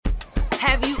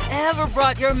Have you ever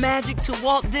brought your magic to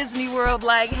Walt Disney World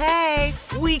like, hey,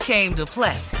 we came to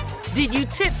play? Did you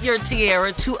tip your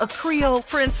tiara to a Creole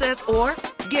princess or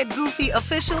get goofy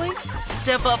officially?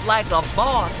 Step up like a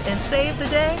boss and save the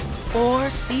day? Or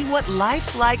see what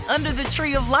life's like under the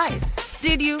tree of life?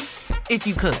 Did you? If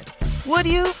you could. Would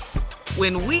you?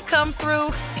 When we come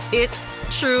through, it's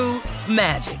true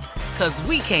magic. 'Cause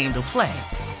we came to play.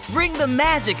 Bring the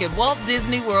magic at Walt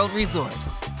Disney World Resort.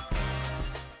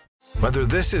 Whether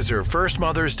this is her first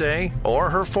Mother's Day or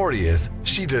her 40th,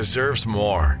 she deserves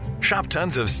more. Shop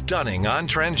tons of stunning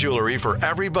on-trend jewelry for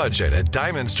every budget at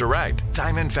Diamonds Direct.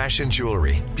 Diamond fashion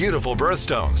jewelry, beautiful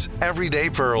birthstones,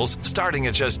 everyday pearls starting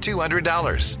at just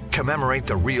 $200. Commemorate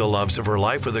the real loves of her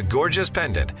life with a gorgeous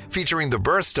pendant featuring the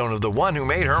birthstone of the one who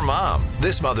made her mom.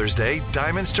 This Mother's Day,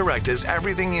 Diamonds Direct is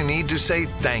everything you need to say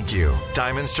thank you.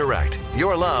 Diamonds Direct,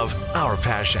 your love, our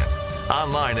passion.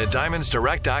 Online at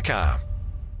diamondsdirect.com.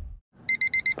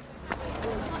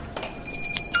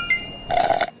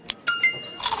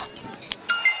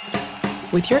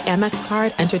 With your Amex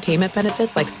card, entertainment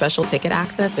benefits like special ticket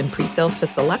access and pre-sales to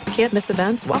select can't-miss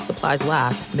events while supplies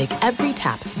last make every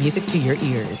tap music to your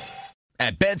ears.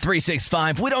 At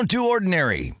Bet365, we don't do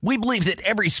ordinary. We believe that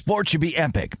every sport should be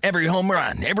epic. Every home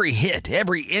run, every hit,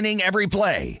 every inning, every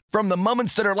play. From the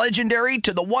moments that are legendary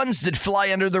to the ones that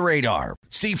fly under the radar.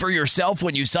 See for yourself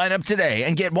when you sign up today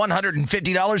and get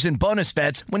 $150 in bonus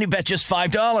bets when you bet just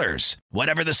 $5.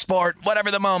 Whatever the sport, whatever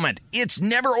the moment, it's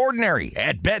never ordinary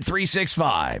at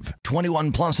Bet365.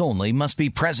 21 plus only. Must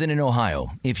be present in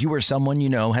Ohio. If you or someone you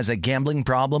know has a gambling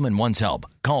problem and wants help,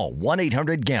 call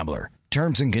 1-800-GAMBLER.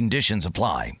 Terms and conditions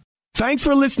apply. Thanks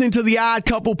for listening to the Odd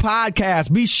Couple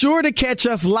podcast. Be sure to catch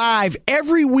us live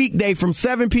every weekday from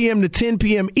 7 p.m. to 10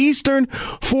 p.m. Eastern,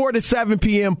 4 to 7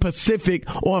 p.m. Pacific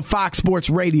on Fox Sports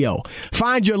Radio.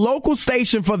 Find your local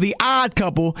station for the Odd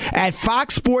Couple at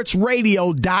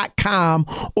foxsportsradio.com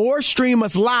or stream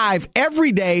us live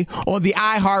every day on the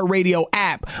iHeartRadio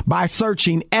app by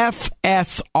searching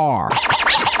FSR. Now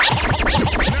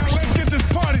let's get this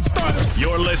party started.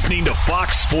 You're listening to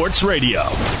Fox Sports Radio.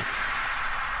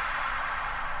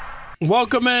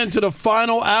 Welcome into the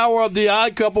final hour of the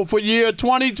Odd Couple for year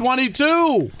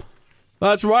 2022.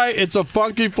 That's right. It's a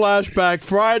funky flashback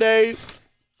Friday.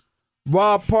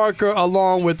 Rob Parker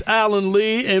along with Alan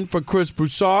Lee in for Chris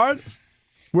Broussard.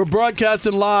 We're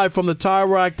broadcasting live from the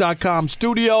TireRack.com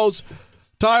studios.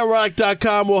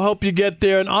 TireRack.com will help you get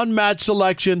there. An unmatched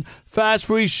selection, fast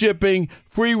free shipping,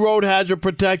 free road hazard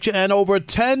protection, and over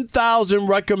 10,000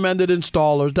 recommended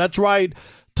installers. That's right.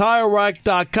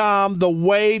 TireRack.com, the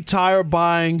way tire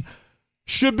buying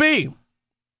should be.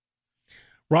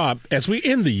 Rob, as we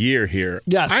end the year here,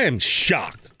 yes, I am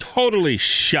shocked, totally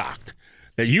shocked,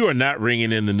 that you are not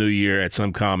ringing in the new year at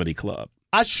some comedy club.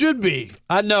 I should be.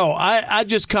 I know. I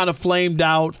just kind of flamed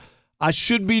out. I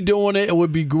should be doing it. It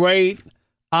would be great.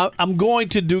 I'm going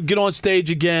to get on stage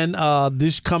again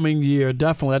this coming year,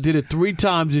 definitely. I did it 3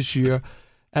 times this year.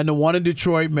 And the one in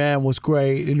Detroit, man, was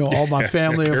great. You know, all my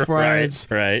family and friends.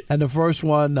 Right. And the first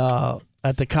one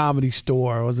at the Comedy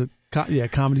Store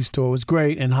Comedy Store was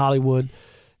great in Hollywood.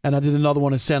 And I did another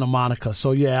one in Santa Monica.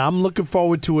 So yeah, I'm looking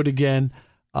forward to it again.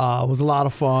 It was a lot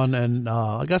of fun, and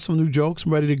I got some new jokes.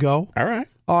 I'm ready to go. All right.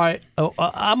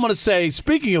 I'm going to say,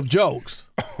 speaking of jokes.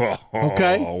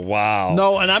 Okay. Oh wow.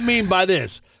 No, and I mean by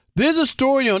this. There's a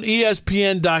story on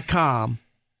ESPN.com.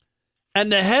 And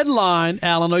the headline,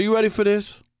 Alan, are you ready for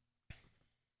this?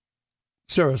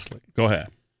 Seriously. Go ahead.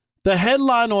 The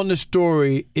headline on the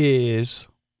story is,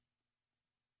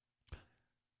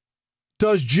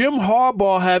 does Jim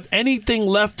Harbaugh have anything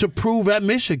left to prove at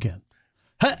Michigan?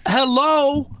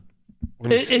 Hello?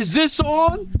 Is this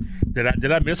on?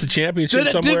 Did I miss a championship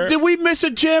somewhere? Did we miss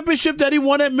a championship that he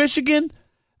won at Michigan?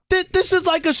 This is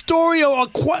like a story, or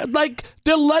like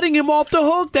they're letting him off the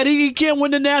hook that he can't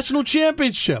win the national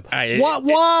championship.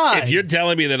 Why? If you're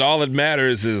telling me that all that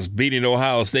matters is beating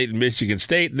Ohio State and Michigan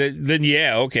State, then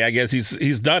yeah, okay, I guess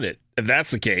he's done it. If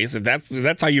that's the case, if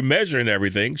that's how you're measuring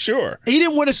everything, sure. He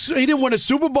didn't win a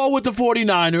Super Bowl with the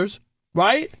 49ers,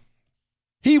 right?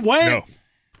 He went. No.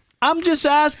 I'm just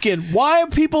asking, why are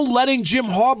people letting Jim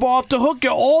Harbaugh off the hook?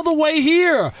 You're all the way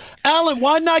here. Alan,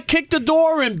 why not kick the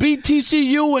door and beat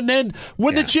TCU and then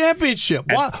win the championship?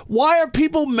 Why are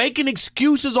people making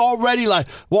excuses already like,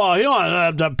 well, you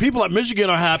know, the people at Michigan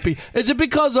are happy? Is it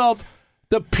because of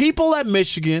the people at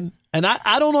Michigan? And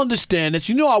I don't understand this.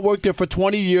 You know, I worked there for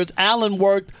 20 years. Alan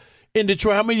worked in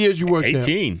Detroit. How many years you worked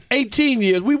 18. there? 18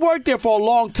 years. We worked there for a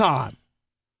long time.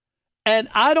 And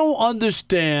I don't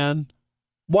understand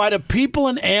why the people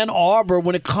in Ann Arbor,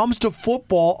 when it comes to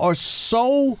football, are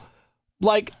so,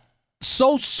 like,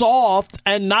 so soft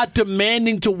and not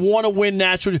demanding to want to win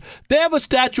national. They have a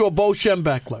statue of Bo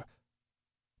Schembechler.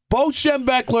 Bo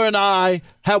Schembechler and I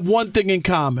have one thing in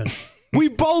common. We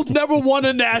both never won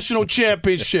a national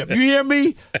championship. You hear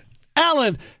me?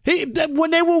 Alan,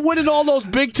 when they were winning all those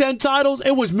Big Ten titles,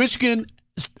 it was Michigan,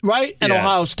 right, and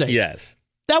Ohio State. Yes.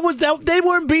 They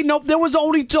weren't beating up. There was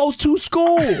only those two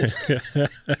schools.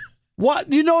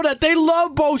 What you know that they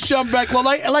love Bo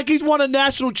Schembechler like he's won a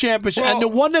national championship, and the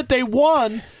one that they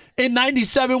won in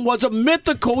 '97 was a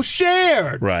mythical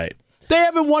shared. Right. They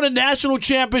haven't won a national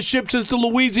championship since the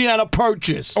Louisiana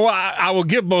Purchase. Well, I will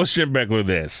give Bo Schembechler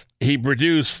this. He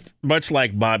produced, much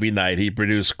like Bobby Knight, he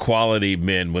produced quality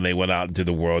men when they went out into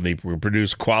the world. He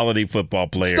produced quality football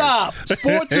players. Stop.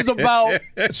 Sports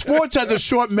has a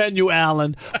short menu,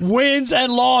 Alan. Wins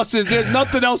and losses. There's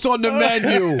nothing else on the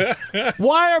menu.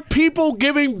 Why are people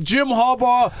giving Jim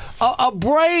Harbaugh a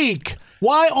break?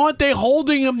 Why aren't they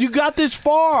holding him? You got this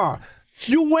far.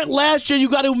 You went last year. You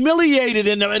got humiliated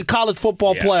in college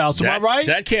football playoffs. Am I right?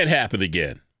 That can't happen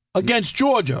again. Against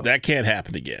Georgia. That can't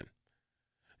happen again.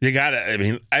 You got to. I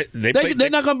mean, they're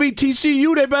not going to beat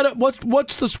TCU. They better.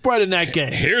 What's the spread in that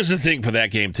game? Here's the thing for that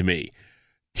game to me.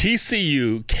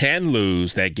 TCU can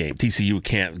lose that game. TCU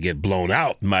can't get blown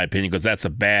out, in my opinion, because that's a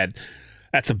bad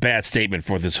statement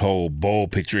for this whole bowl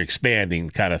picture expanding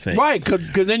kind of thing. Right,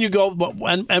 because then you go,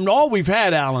 and all we've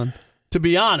had, Alan, to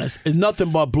be honest, is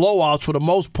nothing but blowouts for the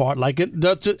most part.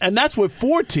 And that's with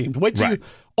 4 teams. Wait till you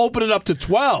open it up to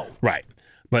 12. Right.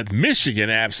 But Michigan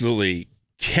absolutely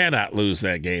cannot lose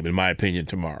that game, in my opinion,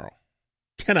 tomorrow.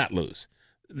 Cannot lose.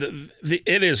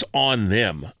 It is on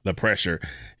them, the pressure.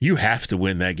 You have to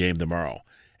win that game tomorrow.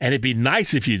 And it'd be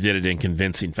nice if you did it in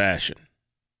convincing fashion.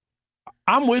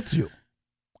 I'm with you.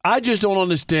 I just don't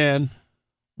understand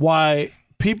why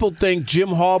people think Jim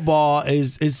Harbaugh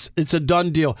it's a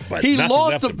done deal. But he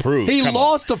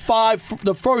lost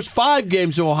the first 5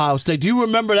 games to Ohio State. Do you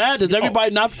remember that? Does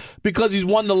everybody not because he's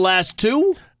won the last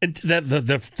 2?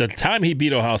 The time he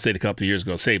beat Ohio State a couple of years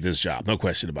ago saved his job, no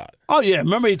question about it. Oh yeah,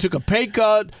 remember he took a pay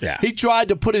cut. Yeah. He tried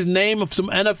to put his name of some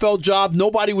NFL job.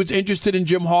 Nobody was interested in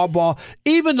Jim Harbaugh.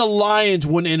 Even the Lions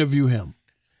wouldn't interview him.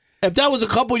 If that was a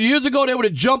couple of years ago, they would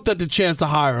have jumped at the chance to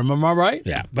hire him. Am I right?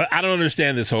 Yeah, but I don't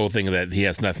understand this whole thing that he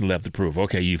has nothing left to prove.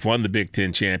 Okay, you've won the Big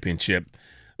Ten championship.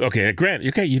 Okay, Grant,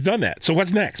 okay, you've done that. So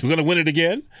what's next? We're going to win it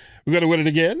again? We're going to win it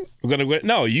again? We're going to win it?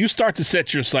 No, you start to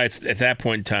set your sights at that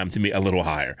point in time, to me, a little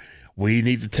higher. We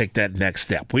need to take that next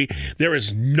step. There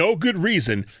is no good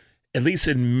reason, at least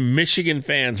in Michigan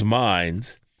fans'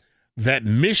 minds, that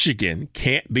Michigan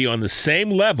can't be on the same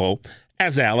level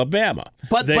as Alabama.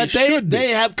 But they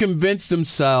have convinced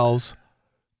themselves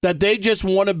that they just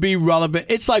want to be relevant.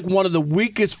 It's like one of the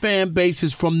weakest fan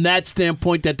bases from that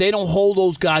standpoint, that they don't hold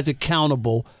those guys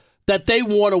accountable, that they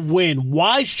want to win.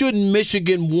 Why shouldn't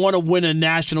Michigan want to win a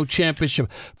national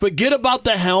championship? Forget about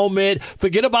the helmet.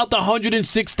 Forget about the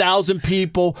 106,000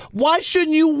 people. Why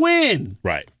shouldn't you win?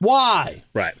 Right. Why?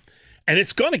 Right. And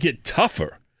it's going to get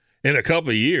tougher in a couple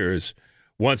of years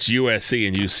once USC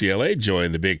and UCLA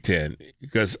join the Big Ten,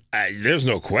 because there's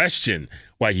no question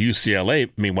why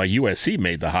USC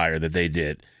made the hire that they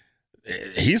did.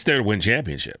 He's there to win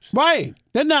championships. Right.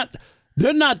 They're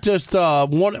not just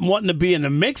wanting to be in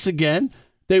the mix again.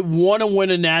 They want to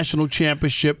win a national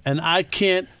championship, and I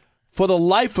can't, for the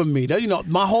life of me,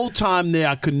 my whole time there,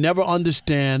 I could never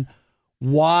understand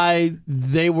why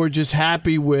they were just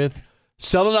happy with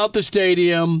selling out the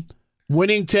stadium,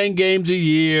 winning 10 games a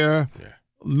year,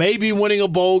 maybe winning a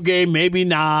bowl game, maybe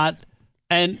not,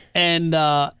 and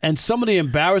some of the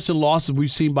embarrassing losses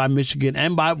we've seen by Michigan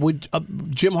and with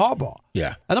Jim Harbaugh.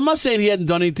 Yeah, and I'm not saying he hadn't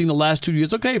done anything the last 2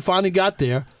 years. Okay, he finally got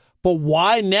there, but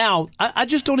why now? I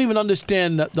just don't even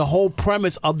understand the whole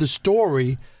premise of the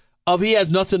story of he has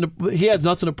nothing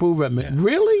to prove at me. Yeah.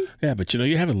 Really? Yeah, but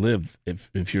you haven't lived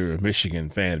if you're a Michigan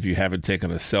fan if you haven't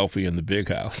taken a selfie in the big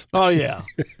house. Oh yeah,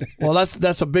 well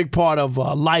that's a big part of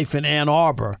life in Ann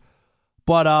Arbor.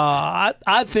 But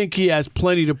I think he has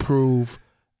plenty to prove.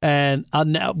 And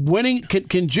now winning,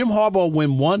 can Jim Harbaugh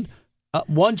win one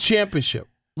championship?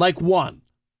 Like one?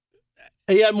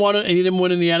 He hadn't won it. He didn't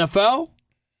win in the NFL.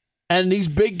 And these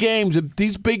big games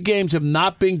have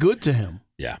not been good to him.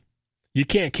 Yeah, you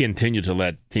can't continue to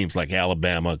let teams like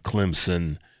Alabama,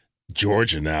 Clemson,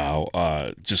 Georgia now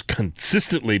just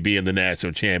consistently be in the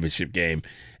national championship game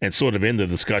and sort of end the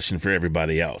discussion for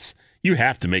everybody else. You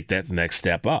have to make that next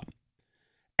step up.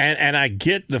 And I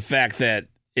get the fact that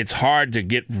it's hard to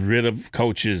get rid of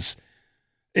coaches.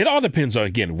 It all depends on,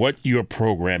 again, what your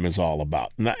program is all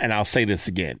about. And I'll say this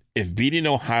again. If beating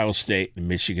Ohio State and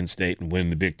Michigan State and winning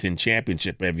the Big Ten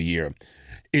championship every year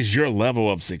is your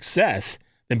level of success,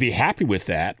 then be happy with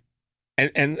that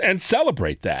and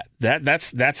celebrate that.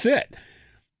 That's it.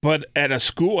 But at a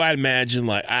school, I imagine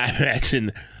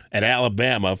at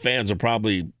Alabama, fans are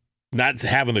probably not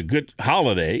having a good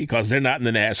holiday because they're not in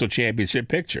the national championship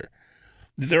picture.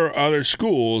 There are other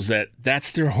schools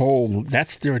that's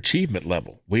their achievement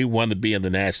level. We want to be in the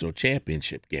national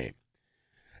championship game.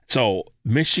 So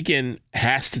Michigan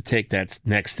has to take that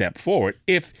next step forward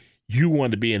if you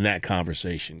want to be in that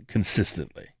conversation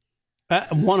consistently.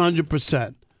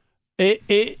 100%.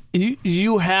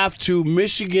 You have to.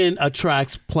 Michigan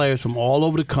attracts players from all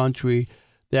over the country.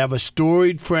 They have a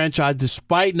storied franchise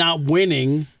despite not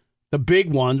winning the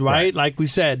big ones, right? Like we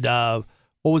said, what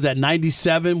was that,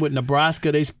 97 with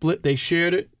Nebraska? They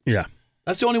shared it. Yeah.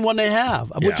 That's the only one they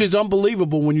have, which is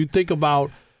unbelievable when you think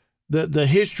about the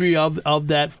history of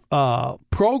that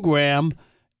program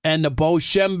and the Bo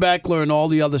Schembechler and all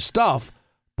the other stuff.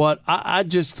 But I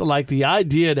just like the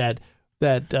idea that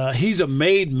he's a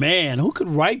made man. Who could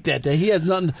write that he has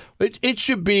nothing? It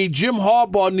should be Jim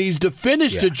Harbaugh needs to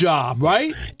finish the job,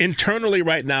 right? Internally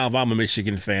right now, if I'm a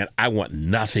Michigan fan, I want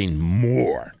nothing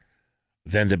more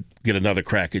than to get another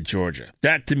crack at Georgia.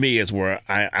 That, to me, is where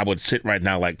I would sit right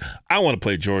now like, I want to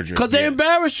play Georgia. Because they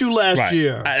embarrassed you last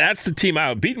year. That's the team I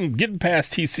would beat them, getting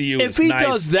past TCU. If he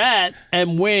does that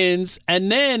and wins,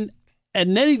 and then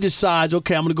he decides,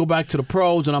 okay, I'm going to go back to the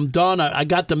pros and I'm done. I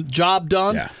got the job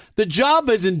done. Yeah. The job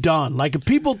isn't done. Like, if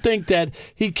people think that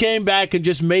he came back and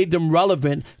just made them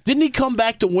relevant, didn't he come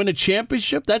back to win a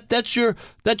championship? That's your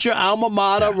alma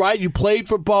mater, right? You played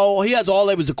for Bo. He has all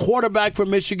that. He was the quarterback for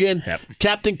Michigan. Yep.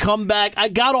 Captain comeback. I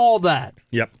got all that.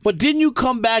 Yep. But didn't you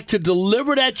come back to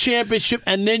deliver that championship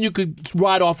and then you could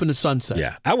ride off in the sunset?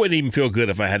 Yeah. I wouldn't even feel good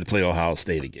if I had to play Ohio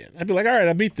State again. I'd be like, all right,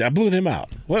 I blew them out.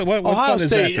 What Ohio fun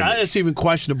State, is that? it's even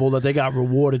questionable that they got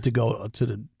rewarded to go to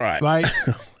the right.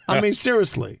 I mean,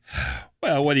 seriously.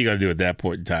 Well, what are you going to do at that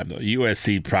point in time, though?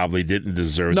 USC probably didn't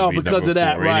deserve to be because of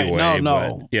that, right? Anyway,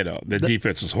 No. But, the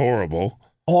defense was horrible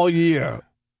all year,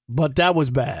 but that was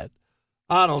bad.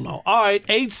 I don't know. All right,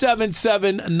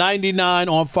 877-99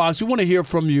 on Fox. We want to hear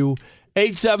from you.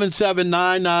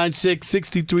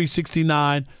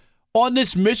 877-996-6369 on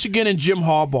this Michigan and Jim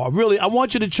Harbaugh. Really, I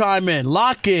want you to chime in.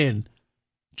 Lock in.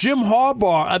 Jim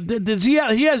Harbaugh, does he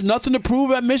has nothing to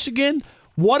prove at Michigan?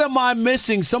 What am I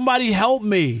missing? Somebody help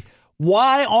me.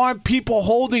 Why aren't people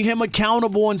holding him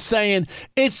accountable and saying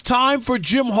it's time for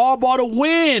Jim Harbaugh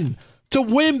to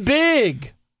win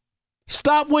big?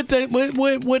 Stop with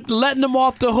letting him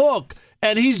off the hook.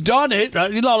 And he's done it.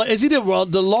 Is he the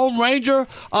Lone Ranger?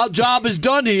 Our job is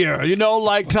done here.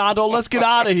 Like Tondo, let's get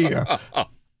out of here.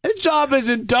 His job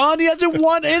isn't done. He hasn't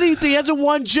won anything. He hasn't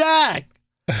won jack.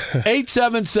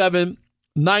 877-99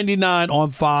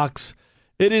 on Fox.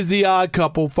 It is The Odd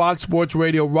Couple, Fox Sports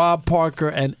Radio. Rob Parker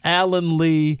and Alan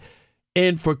Lee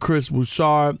in for Chris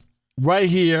Broussard right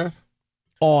here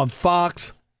on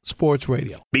Fox Sports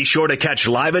Radio. Be sure to catch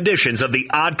live editions of The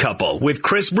Odd Couple with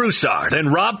Chris Broussard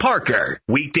and Rob Parker.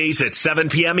 Weekdays at 7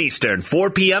 p.m. Eastern, 4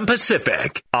 p.m.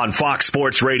 Pacific on Fox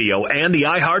Sports Radio and the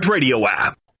iHeartRadio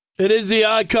app. It is The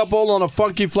Odd Couple on a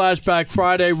Funky Flashback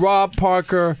Friday. Rob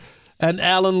Parker and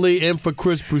Alan Lee in for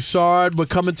Chris Broussard. We're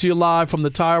coming to you live from the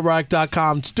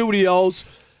TireRack.com studios.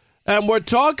 And we're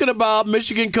talking about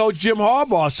Michigan coach Jim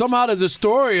Harbaugh. Somehow there's a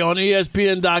story on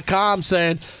ESPN.com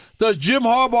saying, does Jim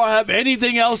Harbaugh have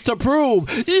anything else to prove?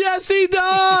 Yes, he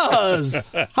does.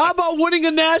 How about winning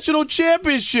a national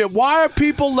championship? Why are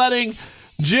people letting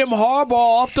Jim Harbaugh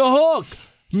off the hook?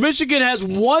 Michigan has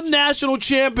one national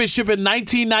championship in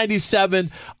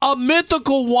 1997, a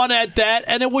mythical one at that,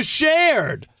 and it was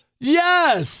shared.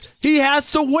 Yes, he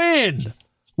has to win.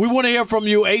 We want to hear from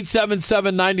you,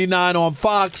 877-99 on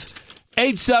Fox,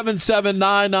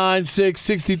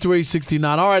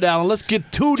 877-996-6369. All right, Alan, let's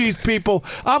get to these people.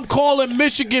 I'm calling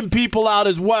Michigan people out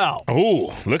as well.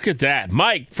 Oh, look at that.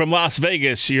 Mike from Las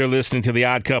Vegas, you're listening to The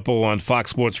Odd Couple on Fox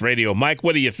Sports Radio. Mike,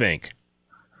 what do you think?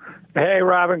 Hey,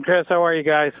 Rob and Chris, how are you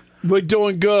guys? We're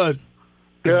doing good.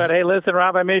 Good. Hey, listen,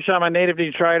 Rob, I miss you. I'm a native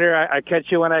Detroiter. I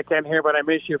catch you when I can here, but I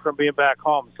miss you from being back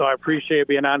home. So I appreciate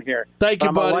being on here. Thank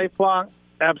you, buddy.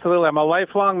 Absolutely. I'm a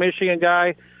lifelong Michigan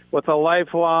guy with a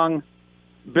lifelong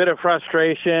bit of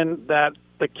frustration that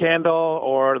the candle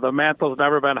or the mantle's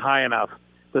never been high enough.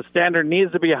 The standard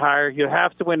needs to be higher. You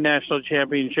have to win national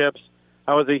championships.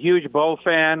 I was a huge Bo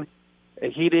fan.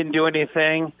 He didn't do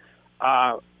anything.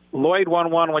 Lloyd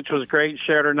won one, which was great,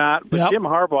 shared or not. But Jim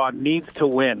Harbaugh needs to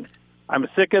win. I'm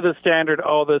sick of the standard,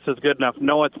 this is good enough.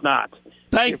 No, it's not.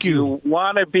 Thank you. If you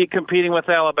want to be competing with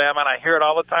Alabama, and I hear it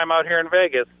all the time out here in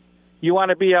Vegas, you want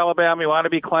to be Alabama, you want to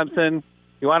be Clemson,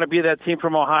 you want to be that team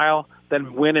from Ohio,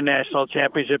 than win a national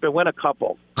championship and win a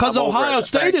couple. Because Ohio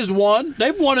State has won.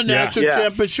 They've won a national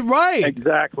championship, right?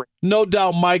 Exactly. No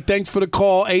doubt, Mike. Thanks for the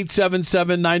call,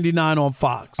 877-99 on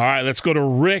Fox. All right, let's go to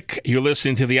Rick. You're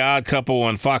listening to The Odd Couple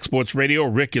on Fox Sports Radio.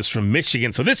 Rick is from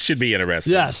Michigan, so this should be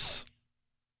interesting. Yes.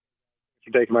 Thanks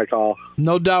for taking my call.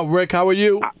 No doubt, Rick. How are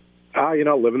you?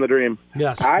 Living the dream.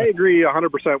 Yes. I agree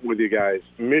 100% with you guys.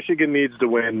 Michigan needs to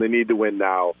win. They need to win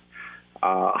now.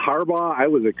 Harbaugh, I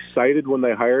was excited when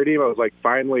they hired him. I was like,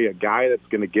 finally a guy that's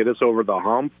going to get us over the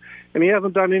hump. And he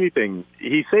hasn't done anything.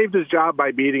 He saved his job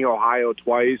by beating Ohio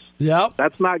twice. Yep.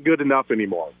 That's not good enough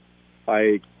anymore.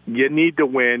 Like, you need to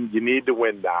win. You need to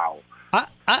win now.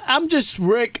 I'm just,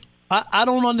 Rick, I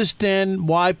don't understand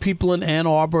why people in Ann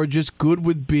Arbor are just good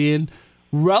with being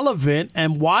relevant,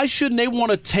 and why shouldn't they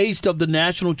want a taste of the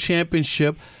national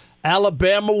championship?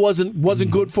 Alabama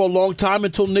wasn't good for a long time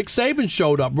until Nick Saban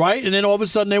showed up, right? And then all of a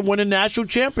sudden they win a national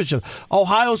championship.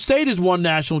 Ohio State has won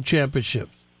national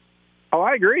championships. Oh,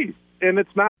 I agree. And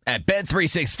it's not. At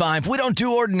Bet365, we don't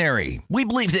do ordinary. We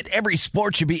believe that every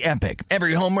sport should be epic.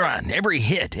 Every home run, every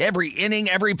hit, every inning,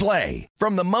 every play.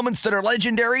 From the moments that are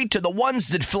legendary to the ones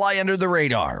that fly under the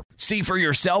radar. See for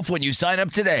yourself when you sign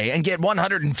up today and get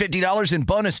 $150 in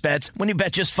bonus bets when you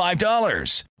bet just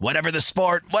 $5. Whatever the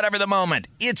sport, whatever the moment,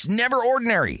 it's never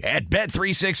ordinary at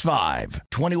Bet365.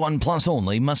 21 plus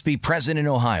only. Must be present in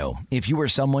Ohio. If you or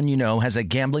someone you know has a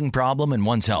gambling problem and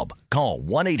wants help, call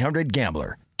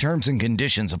 1-800-GAMBLER. Terms and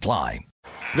conditions apply.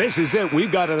 This is it.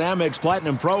 We've got an Amex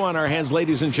Platinum Pro on our hands,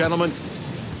 ladies and gentlemen.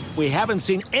 We haven't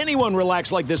seen anyone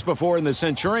relax like this before in the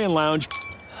Centurion Lounge.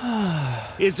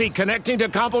 Is he connecting to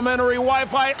complimentary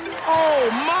Wi-Fi? Oh,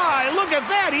 my. Look at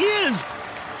that. He is.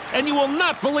 And you will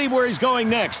not believe where he's going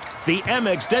next. The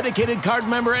Amex dedicated card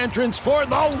member entrance for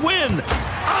the win.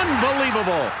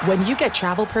 Unbelievable. When you get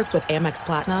travel perks with Amex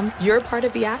Platinum, you're part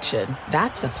of the action.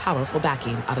 That's the powerful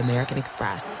backing of American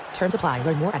Express. Terms apply.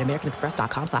 Learn more at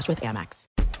americanexpress.com/withAmex.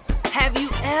 Have you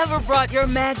ever brought your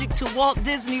magic to Walt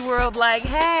Disney World like,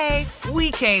 hey,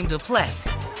 we came to play?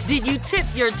 Did you tip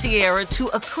your tiara to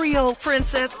a Creole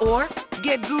princess or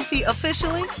get goofy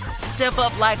officially? Step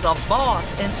up like a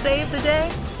boss and save the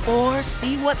day? Or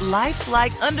see what life's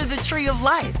like under the tree of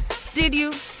life? Did you?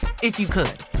 If you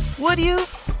could. Would you?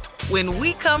 When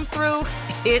we come through,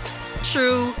 it's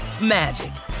true magic.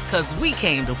 'Cause we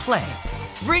came to play.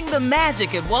 Bring the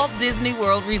magic at Walt Disney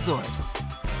World Resort.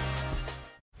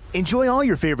 Enjoy all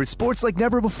your favorite sports like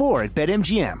never before at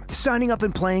BetMGM. Signing up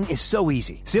and playing is so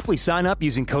easy. Simply sign up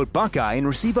using code Buckeye and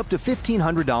receive up to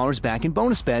 $1,500 back in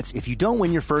bonus bets if you don't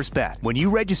win your first bet. When you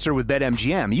register with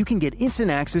BetMGM, you can get instant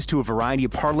access to a variety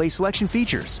of parlay selection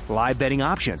features, live betting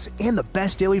options, and the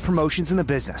best daily promotions in the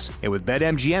business. And with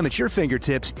BetMGM at your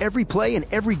fingertips, every play and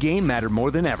every game matter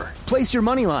more than ever. Place your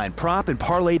moneyline, prop, and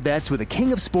parlay bets with the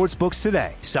king of sportsbooks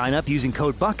today. Sign up using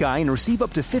code Buckeye and receive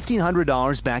up to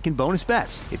 $1,500 back in bonus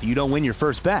bets if you don't win your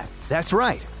first bet. That's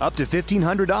right, up to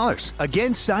 $1,500.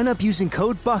 Again, sign up using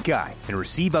code Buckeye and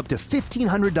receive up to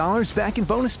 $1,500 back in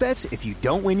bonus bets if you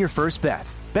don't win your first bet.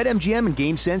 BetMGM and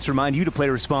GameSense remind you to play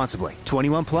responsibly.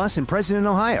 21 plus and present in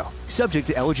Ohio. Subject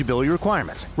to eligibility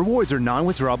requirements. Rewards are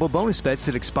non-withdrawable bonus bets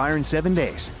that expire in 7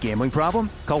 days. Gambling problem?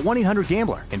 Call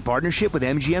 1-800-GAMBLER in partnership with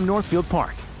MGM Northfield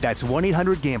Park. That's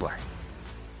 1-800-GAMBLER.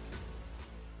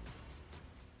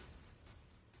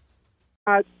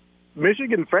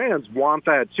 Michigan fans want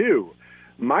that too.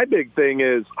 My big thing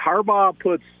is Harbaugh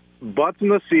puts butts in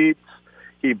the seats.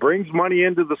 He brings money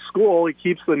into the school. He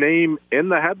keeps the name in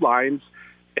the headlines.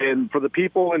 And for the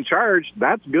people in charge,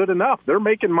 that's good enough. They're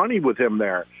making money with him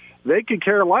there. They could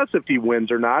care less if he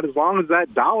wins or not as long as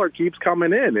that dollar keeps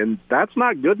coming in. And that's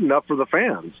not good enough for the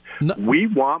fans. No. We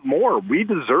want more. We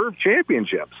deserve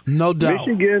championships. No doubt.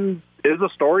 Michigan is a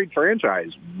storied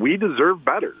franchise. We deserve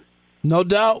better. No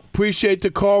doubt. Appreciate the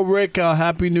call, Rick.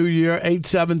 Happy New Year.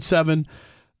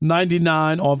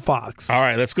 877-99 on Fox. All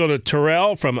right, let's go to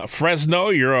Terrell from Fresno.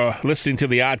 You're listening to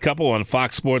The Odd Couple on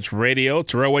Fox Sports Radio.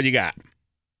 Terrell, what you got?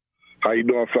 How you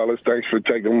doing, fellas? Thanks for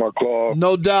taking my call.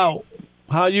 No doubt.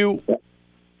 How you?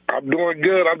 I'm doing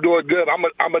good.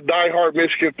 I'm a diehard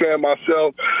Michigan fan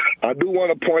myself. I do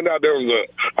want to point out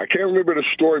I can't remember the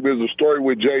story, but there's a story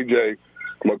with J.J.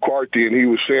 McCarthy, and he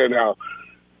was saying how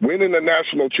winning the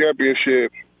national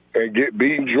championship and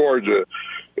beating Georgia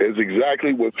is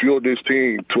exactly what fueled this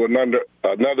team to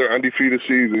another undefeated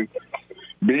season,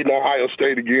 beating Ohio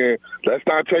State again. Let's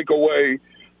not take away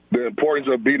the importance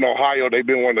of beating Ohio. They've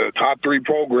been one of the top 3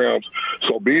 programs,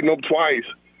 so beating them twice,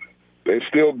 they're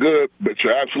still good, but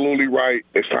you're absolutely right.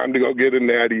 It's time to go get a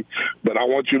natty. But I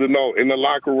want you to know, in the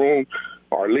locker room,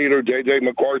 our leader, J.J.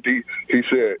 McCarthy, he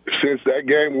said, since that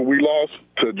game when we lost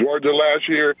to Georgia last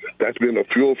year, that's been the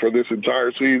fuel for this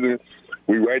entire season.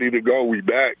 We ready to go. We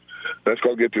back. Let's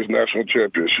go get this national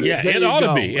championship. Yeah, it ought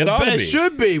to be. It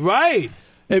should be, right?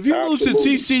 If you lose to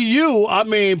TCU, I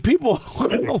mean, people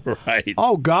 – right.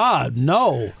 Oh, God,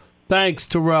 no. Thanks,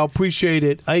 Terrell. Appreciate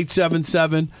it.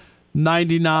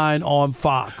 877-99 on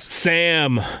Fox.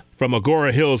 Sam from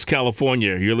Agora Hills,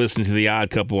 California. You're listening to The Odd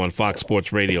Couple on Fox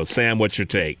Sports Radio. Sam, what's your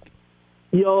take?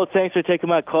 Yo, thanks for taking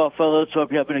my call, fellas.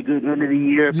 Hope you're having a good end of the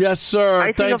year. Yes,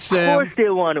 sir. Thanks, Sam. Of course they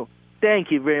want to.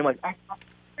 Thank you very much. Of course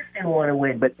they want to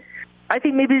win, but I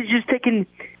think maybe it's just taking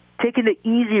the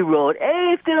easy road.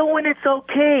 Hey, if they don't win, it's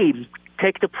okay.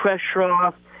 Take the pressure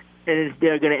off, and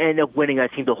they're going to end up winning, I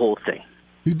think, the whole thing.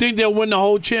 You think they'll win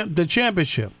the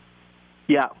championship?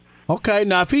 Yeah. Okay,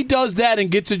 now if he does that and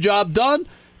gets the job done,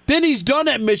 then he's done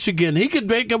at Michigan. He could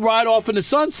make him ride off in the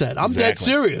sunset. I'm dead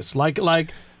serious. Like,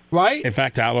 right? In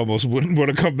fact, I almost wouldn't want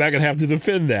to come back and have to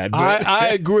defend that. But. I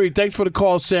agree. Thanks for the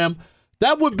call, Sam.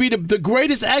 That would be the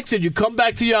greatest exit. You come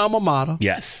back to your alma mater.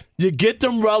 Yes. You get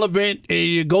them relevant.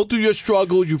 You go through your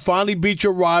struggles. You finally beat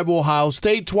your rival, Ohio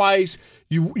State, twice.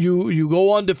 You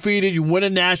go undefeated. You win a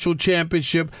national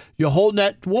championship. You're holding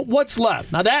that. What's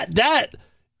left? Now, that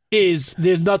is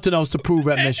there's nothing else to prove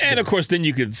at Michigan. And, of course, then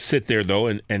you could sit there, though,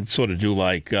 and sort of do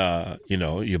like,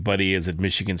 your buddy is at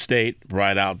Michigan State,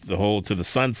 ride out the whole to the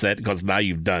sunset because now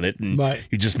you've done it. And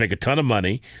you just make a ton of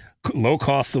money. Low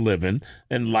cost of living,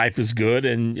 and life is good,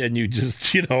 and you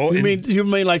just, You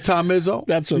mean like Tom Izzo?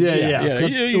 That's what. Yeah.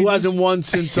 Who hasn't won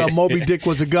since Moby Dick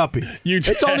was a guppy?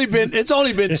 It's only been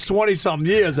 20-something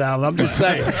years, Alan. I'm just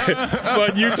saying.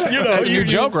 But that's a new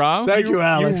joke, Rob. Thank you,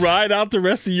 Alex. You ride out the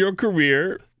rest of your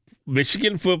career.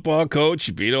 Michigan football coach,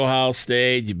 you beat Ohio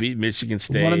State, you beat Michigan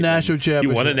State. Won a national championship.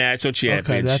 You won a national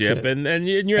championship, okay, and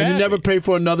you're and you happy. never pay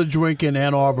for another drink in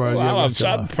Ann Arbor. Well,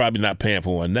 I'm probably not paying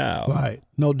for one now. Right,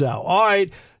 no doubt. All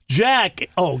right, Jack.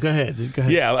 Oh, go ahead.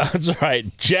 Yeah, that's all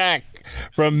right. Jack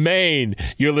from Maine.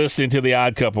 You're listening to The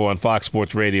Odd Couple on Fox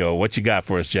Sports Radio. What you got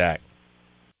for us, Jack?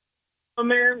 Oh,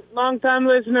 man, long-time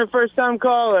listener, first-time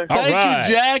caller. Thank you,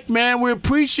 Jack, man. We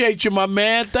appreciate you, my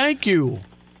man. Thank you.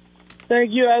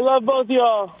 Thank you. I love both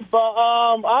y'all. But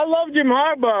I love Jim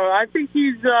Harbaugh. I think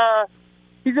he's a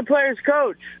player's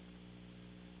coach.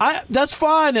 That's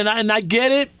fine, and I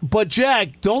get it. But,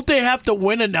 Jack, don't they have to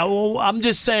win it now? I'm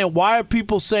just saying, why are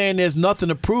people saying there's nothing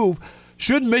to prove?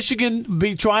 Should Michigan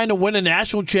be trying to win a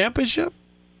national championship?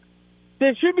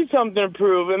 There should be something to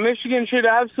prove, and Michigan should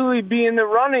absolutely be in the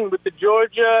running with the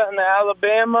Georgia and the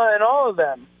Alabama and all of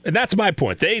them. And that's my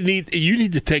point. You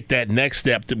need to take that next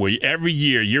step to where every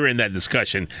year you're in that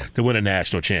discussion to win a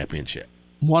national championship.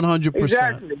 100%.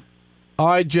 Exactly. All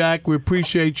right, Jack, we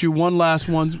appreciate you. One last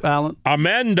one, Alan.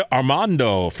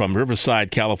 Armando from Riverside,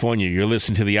 California. You're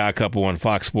listening to The Odd Couple on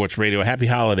Fox Sports Radio. Happy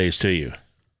holidays to you.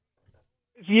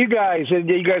 You guys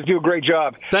do a great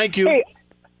job. Thank you.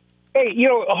 Hey,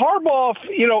 Harbaugh,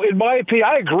 in my opinion,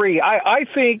 I agree. I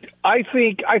think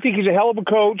he's a hell of a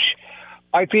coach.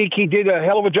 I think he did a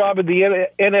hell of a job in the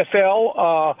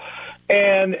NFL,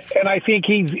 and I think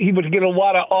he would get a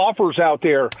lot of offers out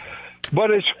there.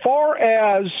 But as far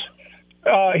as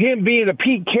him being a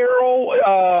Pete Carroll,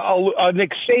 a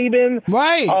Nick Saban,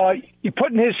 right? You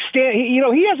putting his stand.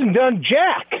 He hasn't done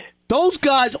jack. Those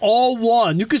guys all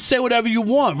won. You can say whatever you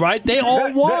want, right? They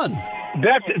all won.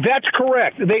 That's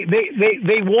correct.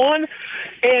 They won,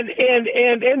 and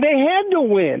they had to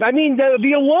win. I mean,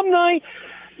 the alumni.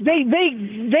 They you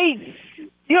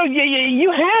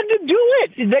had to do it.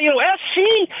 SC,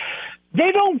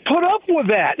 they don't put up with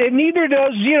that, and neither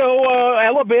does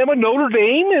Alabama, Notre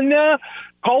Dame, and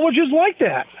colleges like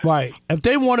that. Right. If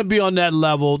they want to be on that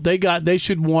level, they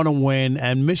should want to win.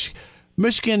 And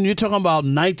Michigan, you're talking about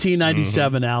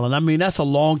 1997, Alan. I mean, that's a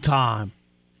long time.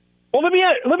 Well, let me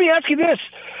ask you this: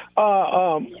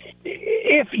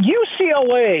 if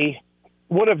UCLA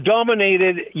would have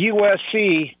dominated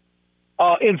USC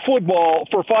in football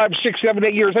for 5, 6, 7,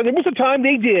 8 years, and there was a time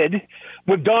they did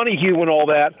with Donahue and all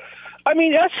that. I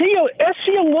mean, SC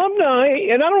alumni,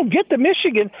 and I don't get the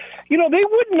Michigan. They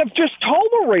wouldn't have just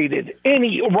tolerated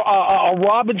any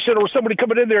Robinson or somebody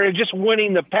coming in there and just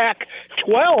winning the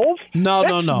Pac-12.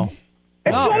 No.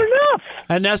 It's not enough.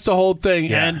 And that's the whole thing.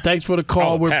 Yeah. And thanks for the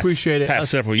call. We appreciate it. Past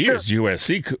several years,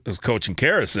 USC was coaching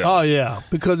carousel. Oh, yeah,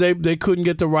 because they couldn't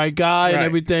get the right guy and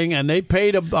everything, and they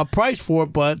paid a price for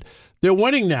it, but they're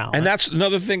winning now. And that's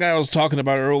another thing I was talking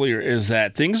about earlier is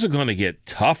that things are going to get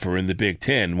tougher in the Big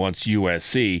Ten once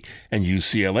USC and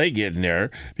UCLA get in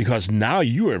there because now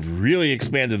you have really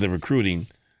expanded the recruiting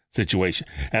situation.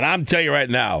 And I'm telling you right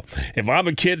now, if I'm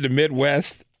a kid in the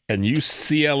Midwest and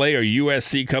UCLA or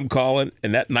USC come calling,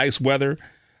 and that nice weather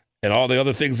and all the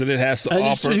other things that it has to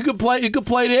offer. You could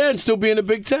play there and still be in the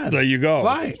Big Ten. There you go.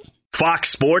 Right. Fox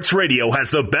Sports Radio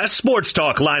has the best sports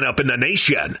talk lineup in the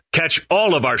nation. Catch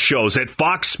all of our shows at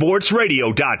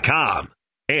foxsportsradio.com.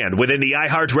 And within the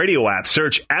iHeartRadio app,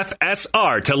 search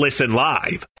FSR to listen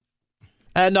live.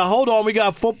 And hold on, we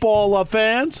got football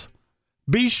fans.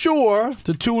 Be sure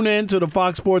to tune in to the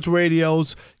Fox Sports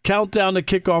Radio's Countdown to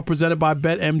Kickoff presented by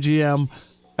BetMGM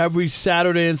every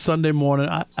Saturday and Sunday morning.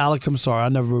 Alex, I'm sorry, I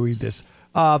never read this.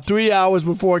 3 hours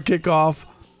before kickoff.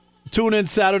 Tune in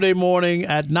Saturday morning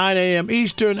at 9 a.m.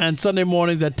 Eastern and Sunday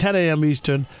mornings at 10 a.m.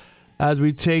 Eastern as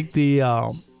we take we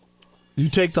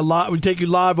take you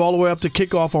live all the way up to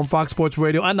kickoff on Fox Sports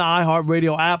Radio and the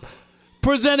iHeartRadio app.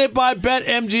 Presented by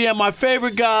BetMGM, my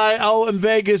favorite guy out in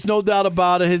Vegas, no doubt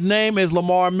about it. His name is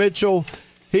Lamar Mitchell.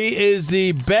 He is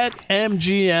the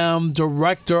BetMGM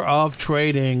Director of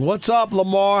Trading. What's up,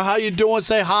 Lamar? How you doing?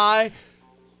 Say hi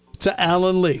to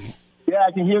Alan Lee. Yeah,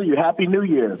 I can hear you. Happy New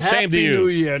Year. Same to you. Happy New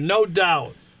Year, no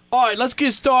doubt. All right, let's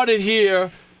get started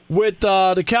here with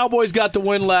the Cowboys got the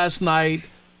win last night,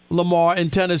 Lamar, in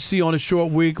Tennessee on a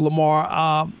short week.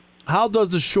 Lamar, how does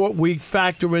the short week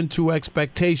factor into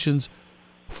expectations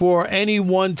for any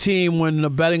one team when the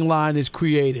betting line is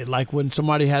created, like when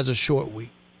somebody has a short week?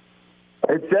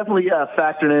 It's definitely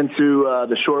factored into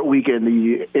the short week and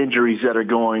the injuries that are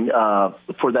going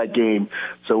for that game.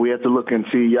 So we have to look and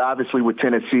see. Obviously, with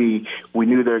Tennessee, we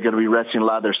knew they were going to be resting a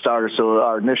lot of their starters. So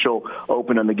our initial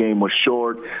open on the game was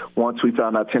short. Once we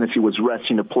found out Tennessee was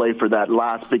resting to play for that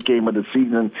last big game of the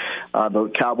season,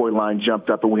 the Cowboy line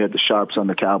jumped up, and we had the sharps on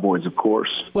the Cowboys, of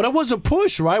course. Well, that was a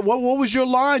push, right? What was your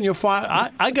line? It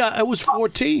was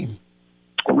 14.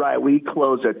 Right, we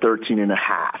closed at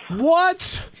 13.5.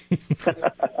 What?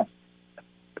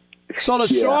 So the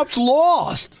Sharps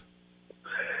lost.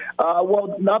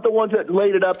 Well, not the ones that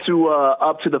laid it up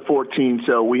to the 14.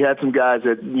 So we had some guys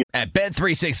that. At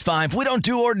Bet365, we don't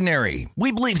do ordinary.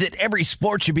 We believe that every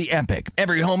sport should be epic.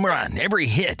 Every home run, every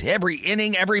hit, every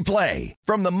inning, every play.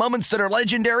 From the moments that are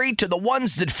legendary to the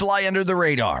ones that fly under the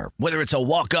radar. Whether it's a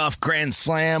walk-off grand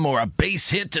slam or a base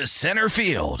hit to center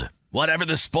field. Whatever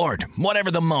the sport,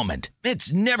 whatever the moment,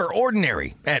 it's never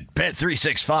ordinary at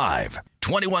Bet365.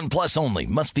 21 plus only.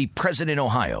 Must be present in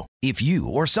Ohio. If you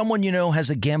or someone you know has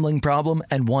a gambling problem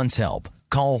and wants help,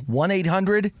 call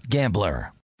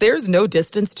 1-800-GAMBLER. There's no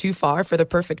distance too far for the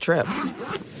perfect trip.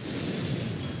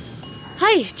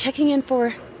 Hi, checking in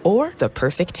for... Or the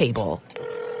perfect table.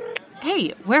 Hey,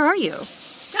 where are you?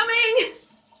 Coming!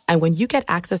 And when you get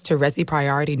access to Resi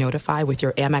Priority Notify with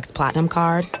your Amex Platinum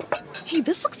card... Hey,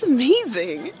 this looks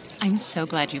amazing. I'm so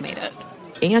glad you made it.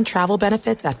 And travel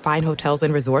benefits at fine hotels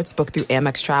and resorts booked through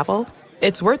Amex Travel,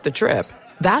 it's worth the trip.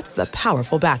 That's the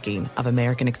powerful backing of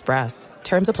American Express.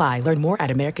 Terms apply. Learn more at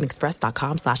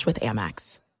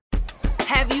americanexpress.com/withAmex.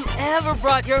 Have you ever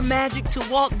brought your magic to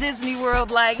Walt Disney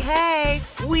World like, hey,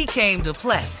 we came to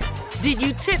play? Did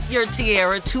you tip your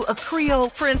tiara to a Creole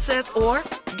princess or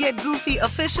get goofy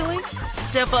officially?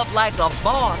 Step up like a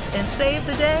boss and save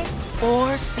the day?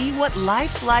 Or see what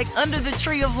life's like under the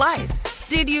tree of life?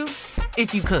 Did you?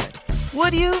 If you could.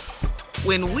 Would you?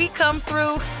 When we come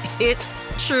through, it's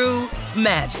true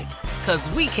magic. 'Cause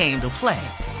we came to play.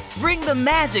 Bring the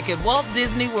magic at Walt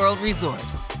Disney World Resort.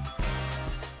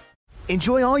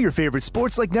 Enjoy all your favorite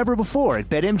sports like never before at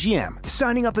BetMGM.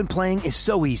 Signing up and playing is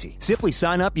so easy. Simply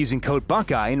sign up using code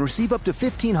Buckeye and receive up to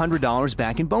 $1,500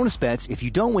 back in bonus bets if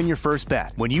you don't win your first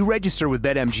bet. When you register with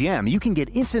BetMGM, you can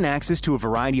get instant access to a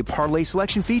variety of parlay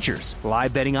selection features,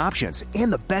 live betting options,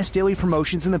 and the best daily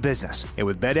promotions in the business. And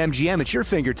with BetMGM at your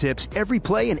fingertips, every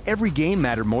play and every game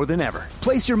matter more than ever.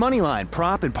 Place your moneyline,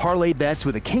 prop, and parlay bets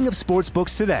with the king of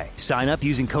sportsbooks today. Sign up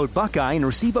using code Buckeye and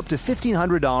receive up to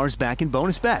 $1,500 back in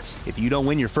bonus bets if you don't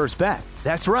win your first bet.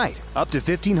 That's right, up to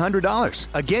 $1,500.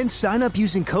 Again, sign up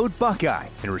using code Buckeye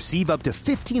and receive up to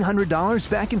 $1,500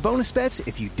 back in bonus bets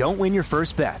if you don't win your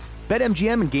first bet.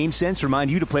 BetMGM and GameSense remind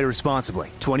you to play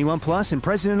responsibly. 21 plus and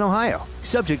present in Ohio.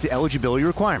 Subject to eligibility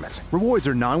requirements. Rewards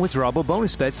are non-withdrawable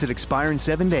bonus bets that expire in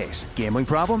 7 days. Gambling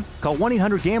problem? Call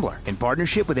 1-800-GAMBLER in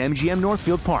partnership with MGM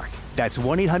Northfield Park. That's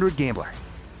 1-800-GAMBLER.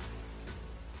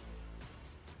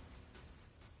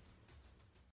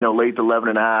 Late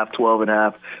 11.5,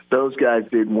 12.5. Those guys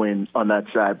did win on that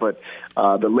side, but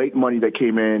the late money that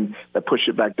came in that pushed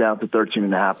it back down to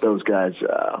 13.5. Those guys,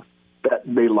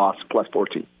 they lost plus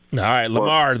 14. All right,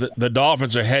 Lamar, the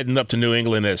Dolphins are heading up to New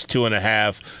England as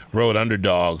 2.5 road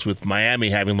underdogs, with Miami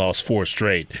having lost 4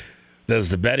 straight. Does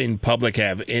the betting public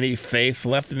have any faith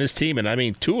left in this team? And I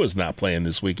mean, Tua's not playing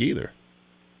this week either.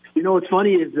 You know, what's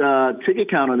funny is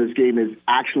ticket count on this game is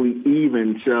actually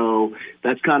even, so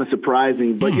that's kind of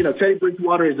surprising. But, you know, Teddy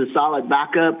Bridgewater is a solid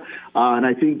backup, and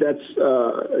I think that's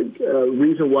a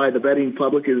reason why the betting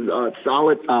public is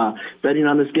solid betting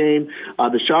on this game.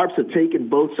 The Sharps have taken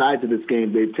both sides of this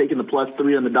game. They've taken the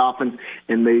 +3 on the Dolphins,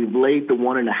 and they've laid the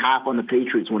 1.5 on the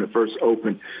Patriots when it first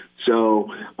opened. So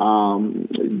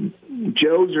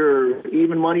Joes are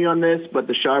even money on this, but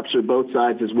the Sharps are both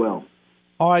sides as well.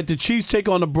 All right, the Chiefs take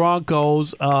on the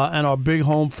Broncos and are big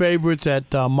home favorites at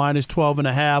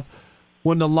 -12.5.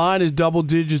 When the line is double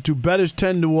digits, do bettors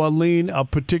tend to lean a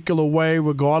particular way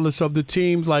regardless of the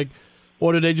teams,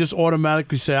 or do they just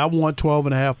automatically say, I want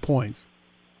 12.5 points?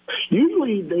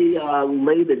 Usually they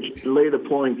lay the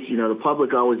points. You know, the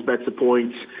public always bets the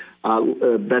points,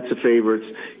 bets the favorites.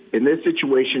 In this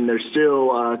situation, they're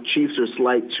still Chiefs are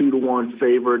slight 2-1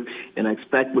 favorite, and I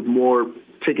expect with more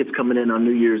tickets coming in on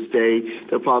New Year's Day,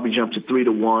 they'll probably jump to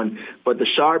 3-1. But the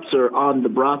Sharps are on the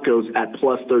Broncos at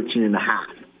 +13.5.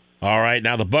 All right,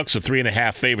 now the Bucs are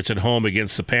 3.5 favorites at home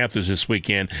against the Panthers this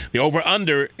weekend. The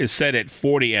over/under is set at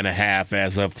 40.5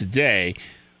 as of today.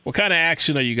 What kind of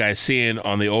action are you guys seeing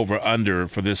on the over/under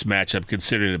for this matchup,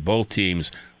 considering that both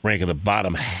teams rank in the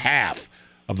bottom half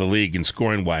of the league in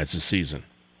scoring-wise this season?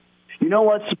 You know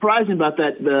what's surprising about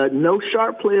that? No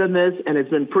sharp play on this, and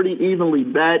it's been pretty evenly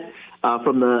bet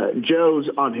from the Joes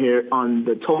on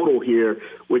the total here,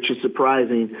 which is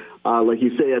surprising. Like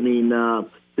you say, I mean,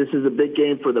 this is a big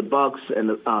game for the Bucs and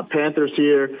the Panthers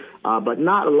here, but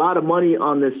not a lot of money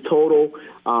on this total.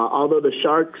 Although the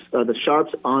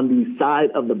Sharps on the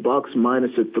side of the Bucs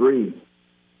 -3,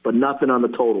 but nothing on the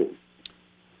total.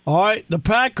 All right, the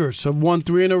Packers have won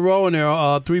 3 in a row, and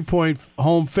they're 3-point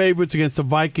home favorites against the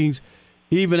Vikings,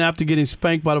 even after getting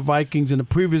spanked by the Vikings in the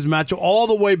previous matchup, all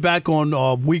the way back on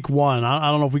week 1. I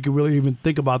don't know if we can really even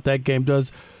think about that game.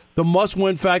 Does the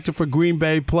must-win factor for Green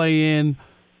Bay play in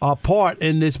part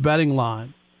in this betting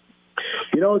line?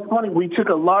 You know, it's funny. We took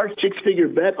a large six-figure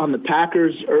bet on the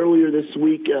Packers earlier this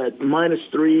week at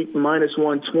 -3,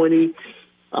 -120.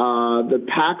 The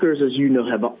Packers, as you know,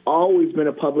 have always been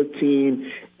a public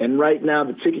team, and right now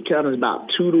the ticket count is about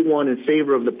 2-1 in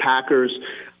favor of the Packers.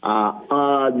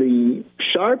 The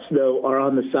Sharps, though, are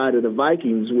on the side of the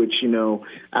Vikings, which, you know,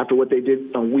 after what they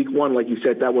did on week 1, like you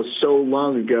said, that was so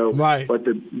long ago. Right. But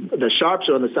the Sharps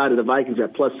are on the side of the Vikings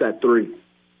at +3.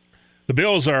 The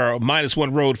Bills are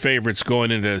 -1 road favorites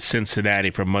going into Cincinnati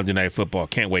for Monday Night Football.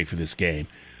 Can't wait for this game.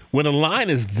 When a line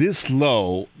is this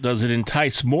low, does it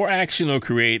entice more action or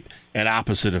create an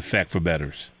opposite effect for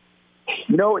bettors?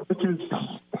 You know, since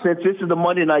this is the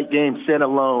Monday night game stand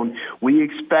alone, we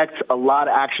expect a lot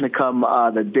of action to come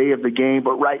the day of the game.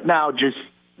 But right now, just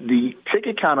the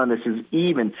ticket count on this is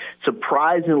even.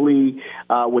 Surprisingly,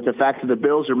 with the fact that the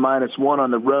Bills are -1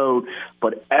 on the road,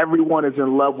 but everyone is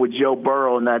in love with Joe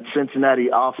Burrow and that Cincinnati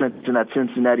offense and that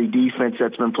Cincinnati defense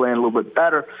that's been playing a little bit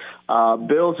better.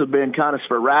 Bills have been kind of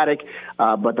sporadic,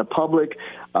 but the public,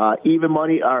 even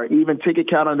money or even ticket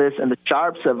count on this, and the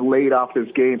Sharps have laid off this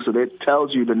game, so that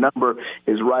tells you the number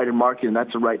is right in market, and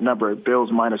that's the right number.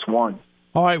 Bills -1.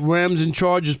 All right, Rams and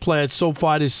Chargers play at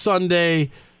SoFi this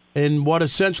Sunday in what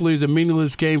essentially is a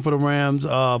meaningless game for the Rams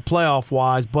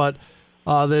playoff-wise, but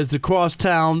there's the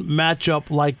crosstown matchup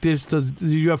like this. Do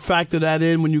you factor that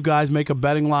in when you guys make a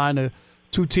betting line of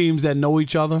two teams that know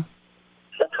each other?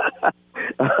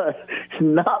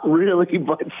 Not really,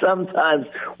 but sometimes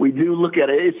we do look at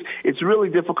it. It's really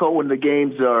difficult when the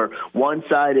games are one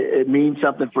side. It means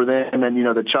something for them, and you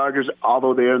know the Chargers,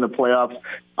 although they're in the playoffs,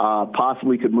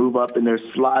 possibly could move up in their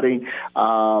slotting.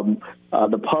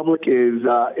 The public is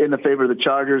in the favor of the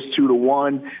Chargers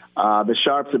 2-1. The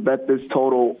Sharps have bet this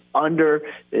total under.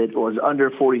 It was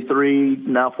under 43,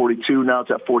 now 42, now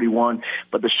it's at 41.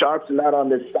 But the Sharps are not on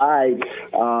this side,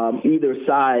 either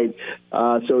side.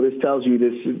 So this tells you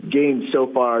this game so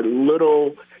far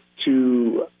little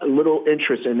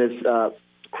interest in this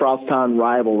crosstown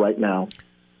rival right now.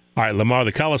 All right, Lamar,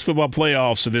 the college football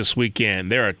playoffs are this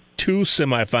weekend. There are 2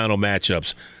 semifinal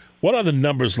matchups. What are the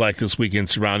numbers like this weekend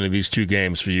surrounding these 2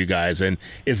 games for you guys? And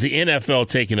is the NFL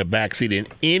taking a backseat in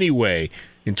any way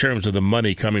in terms of the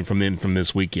money coming from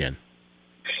this weekend?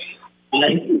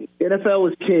 NFL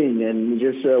is king, and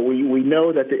just we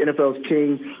know that the NFL is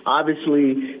king.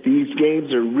 Obviously, these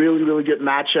games are really, really good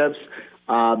matchups.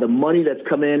 The money that's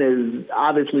come in is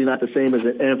obviously not the same as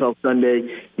an NFL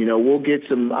Sunday. We'll get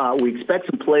some. We expect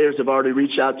some players have already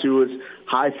reached out to us,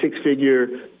 high six-figure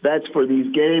bets for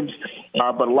these games.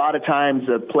 But a lot of times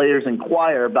the players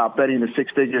inquire about betting the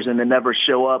six figures and they never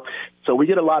show up. So we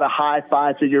get a lot of high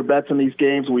five-figure bets on these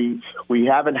games. We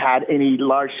haven't had any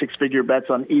large six-figure bets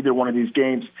on either one of these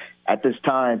games at this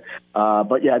time.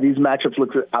 But yeah, these matchups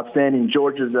look outstanding.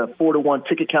 Georgia's a 4-1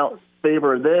 ticket count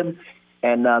favor of them.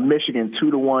 And Michigan,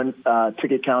 2-1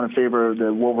 ticket count in favor of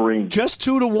the Wolverines. Just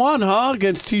 2-1, huh,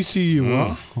 against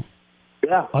TCU, huh?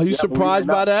 Yeah. Are you surprised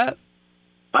by that?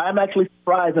 I'm actually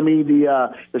surprised. I mean,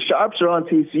 the Sharps are on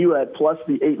TCU at plus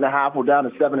the 8.5. We're down to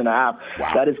 7.5.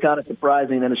 Wow. That is kind of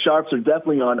surprising. And the Sharps are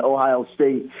definitely on Ohio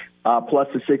State plus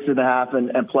the 6.5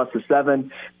 and plus the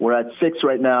 7. We're at 6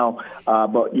 right now.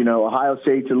 But, Ohio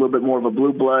State's a little bit more of a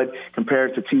blue blood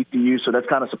compared to TCU. So that's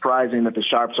kind of surprising that the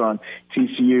Sharps are on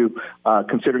TCU,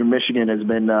 considering Michigan has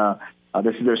been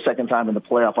this is their second time in the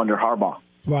playoff under Harbaugh.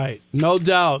 Right. No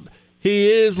doubt.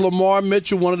 He is Lamar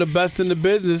Mitchell, one of the best in the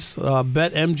business,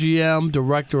 BetMGM,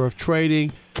 Director of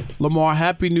Trading. Lamar,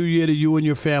 Happy New Year to you and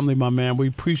your family, my man. We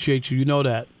appreciate you. You know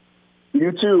that.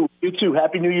 You too. You too.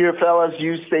 Happy New Year, fellas.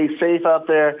 You stay safe out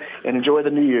there and enjoy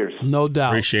the New Year's. No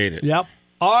doubt. Appreciate it. Yep.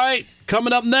 All right.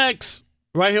 Coming up next,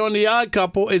 right here on The Odd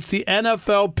Couple, it's the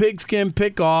NFL Pigskin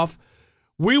Pickoff.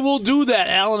 We will do that.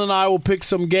 Alan and I will pick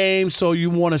some games, so you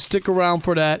want to stick around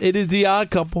for that. It is The Odd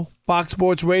Couple, Fox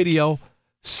Sports Radio.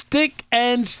 Stick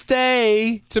and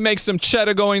stay. To make some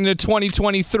cheddar going into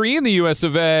 2023 in the US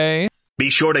of A.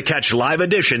 Be sure to catch live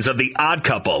editions of The Odd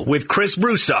Couple with Chris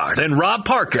Broussard and Rob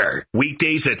Parker.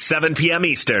 Weekdays at 7 p.m.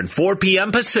 Eastern, 4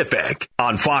 p.m. Pacific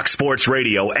on Fox Sports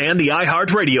Radio and the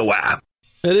iHeartRadio app.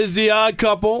 It is The Odd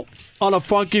Couple on a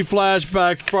Funky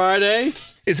Flashback Friday.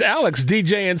 Is Alex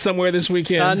DJing somewhere this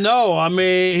weekend? I know. I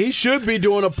mean, he should be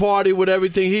doing a party with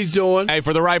everything he's doing. Hey,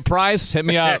 for the right price, hit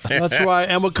me up. That's right.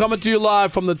 And we're coming to you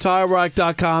live from the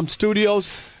TireRack.com studios.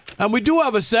 And we do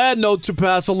have a sad note to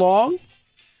pass along.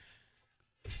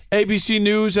 ABC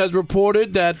News has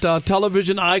reported that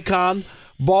television icon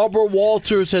Barbara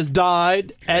Walters has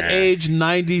died at age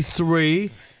 93.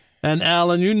 And,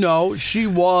 Alan, she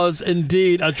was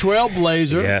indeed a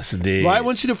trailblazer. Yes, indeed. Right?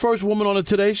 Wasn't she the first woman on the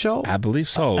Today Show? I believe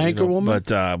so. Anchor woman?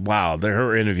 But, wow,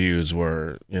 her interviews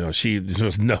were, she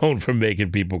was known for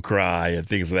making people cry and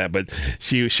things like that. But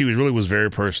she really was very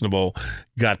personable,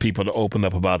 got people to open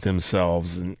up about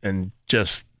themselves, and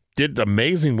just did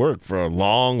amazing work for a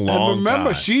long time. And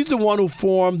remember, she's the one who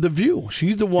formed The View.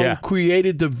 She's the one who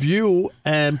created The View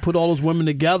and put all those women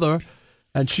together.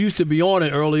 And she used to be on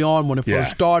it early on when it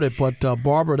first started. But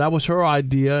Barbara, that was her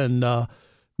idea and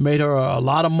made her a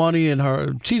lot of money.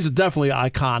 And she's definitely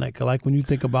iconic. Like when you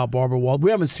think about Barbara Walters.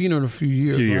 We haven't seen her in a few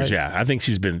years, yeah. I think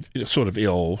she's been sort of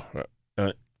ill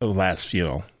the last,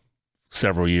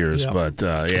 several years. Yeah. But,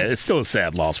 it's still a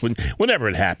sad loss. Whenever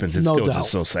it happens, it's still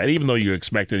just so sad. Even though you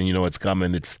expect it and you know it's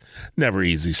coming, it's never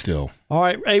easy still. All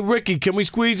right. Hey, Ricky, can we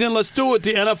squeeze in? Let's do it.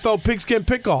 The NFL Pigskin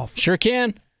Pickoff. Sure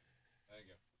can.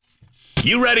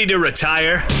 You ready to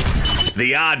retire?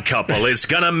 The Odd Couple is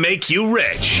going to make you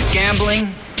rich.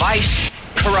 Gambling, vice,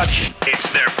 corruption.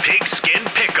 It's their Pigskin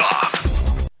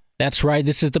Pickoff. That's right.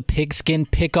 This is the Pigskin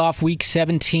Pickoff Week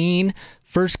 17.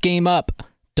 First game up.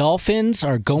 Dolphins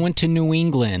are going to New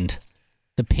England.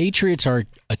 The Patriots are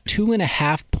a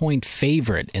 2.5-point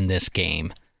favorite in this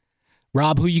game.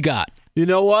 Rob, who you got? You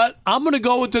know what? I'm going to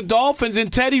go with the Dolphins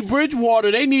and Teddy Bridgewater.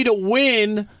 They need a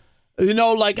win.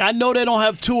 I know they don't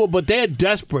have Tua, but they're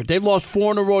desperate. They've lost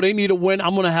 4 in a row. They need a win.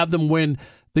 I'm going to have them win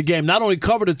the game. Not only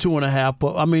cover the 2.5,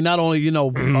 but, not only,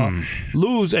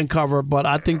 lose and cover, but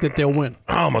I think that they'll win.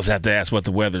 I almost have to ask what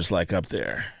the weather's like up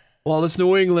there. Well, it's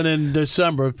New England in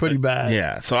December. It's pretty bad.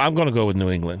 Yeah, so I'm going to go with New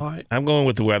England. All right. I'm going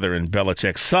with the weather, and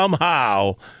Belichick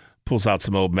somehow pulls out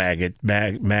some old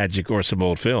magic or some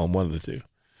old film, one of the two.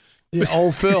 Yeah,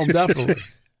 old film, definitely.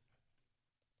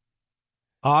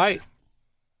 All right.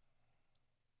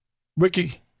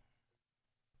 Ricky.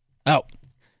 Oh,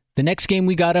 the next game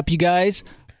we got up, you guys,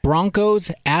 Broncos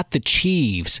at the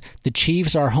Chiefs. The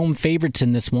Chiefs are home favorites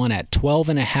in this one at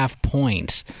 12.5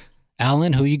 points.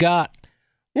 Alan, who you got?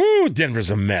 Ooh, Denver's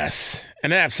a mess,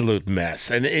 an absolute mess,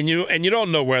 and you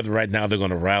don't know whether right now they're going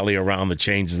to rally around the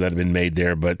changes that have been made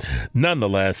there, but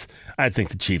nonetheless, I think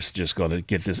the Chiefs are just going to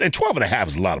get this. And 12.5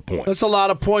 is a lot of points. That's a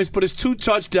lot of points, but it's 2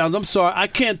 touchdowns. I'm sorry, I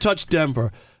can't touch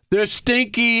Denver. They're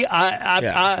stinky.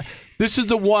 This is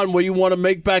the one where you want to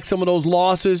make back some of those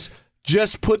losses.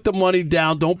 Just put the money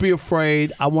down. Don't be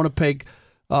afraid. I want to pick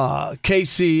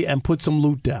KC and put some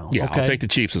loot down. Yeah, okay? I'll take the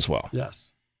Chiefs as well. Yes.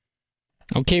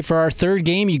 Okay, for our third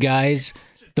game, you guys,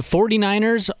 The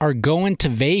 49ers are going to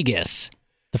Vegas.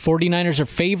 The 49ers are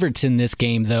favorites in this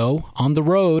game, though. On the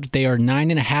road, they are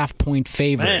 9.5-point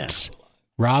favorites. Man.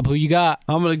 Rob, who you got?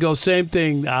 I'm going to go same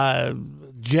thing.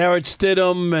 Jarrett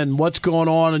Stidham and what's going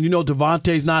on. And,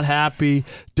 Devontae's not happy.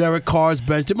 Derek Carr's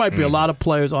bench. There might be a lot of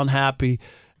players unhappy.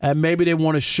 And maybe they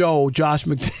want to show Josh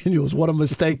McDaniels what a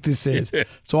mistake this is.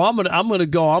 So I'm gonna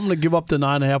go. I'm gonna give up the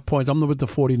 9.5 points. I'm with the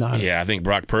 49ers. Yeah, I think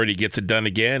Brock Purdy gets it done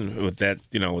again with that.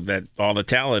 With that all the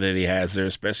talent that he has there,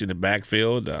 especially in the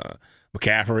backfield.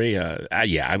 McCaffrey.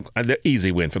 The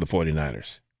easy win for the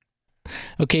 49ers.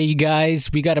 Okay, you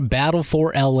guys, we got a battle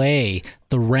for L.A.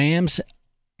 The Rams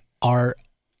are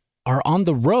on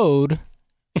the road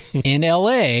in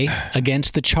L.A.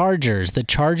 against the Chargers. The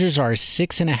Chargers are a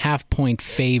 6.5-point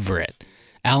favorite.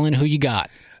 Alan, who you got?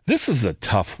 This is a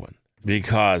tough one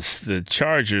because the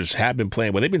Chargers have been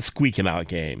playing well. They've been squeaking out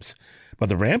games, but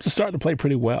the Rams are starting to play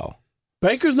pretty well.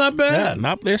 Baker's not bad.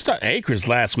 Yeah, they're starting. Akers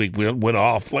last week went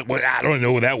off. I don't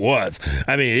know who that was.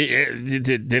 I mean,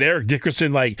 did Eric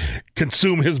Dickerson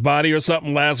consume his body or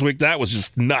something last week? That was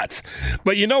just nuts.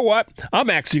 But you know what? I'm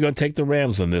actually going to take the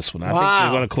Rams on this one. I think they're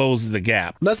going to close the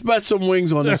gap. Let's bet some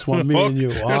wings on this one, me and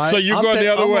you. All right? So you're going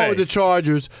the other way. I'm going with the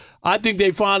Chargers. I think they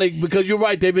finally, because you're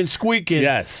right, they've been squeaking.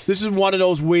 Yes. This is one of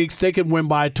those weeks they can win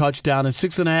by a touchdown. And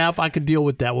 6.5, I could deal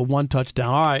with that with one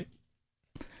touchdown. All right.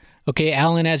 Okay,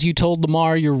 Alan, as you told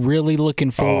Lamar, you're really looking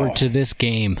forward to this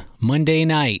game. Monday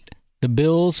night, the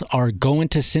Bills are going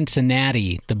to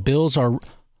Cincinnati. The Bills are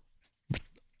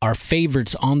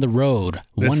favorites on the road.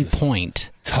 This 1 is point.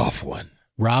 Tough one.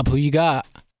 Rob, who you got?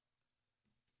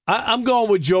 I'm going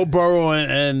with Joe Burrow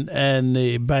and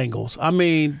the Bengals. I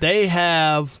mean, they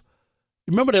have.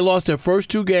 Remember, they lost their first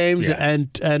two games,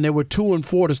 and they were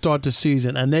 2-4 to start the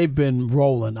season, and they've been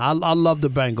rolling. I love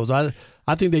the Bengals.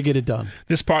 I think they get it done.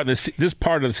 This part of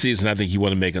the season, I think you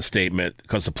want to make a statement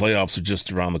because the playoffs are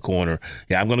just around the corner.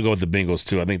 Yeah, I'm going to go with the Bengals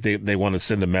too. I think they want to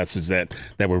send a message that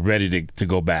we're ready to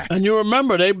go back. And you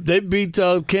remember they beat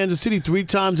Kansas City 3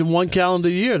 times in one calendar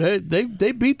year.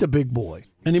 They beat the big boy.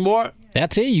 Any more?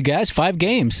 That's it, you guys. 5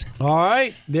 games. All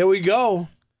right, there we go.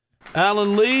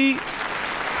 Alan Lee,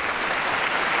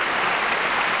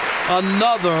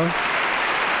 another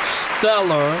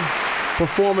stellar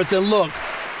performance. And look.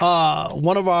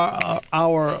 One of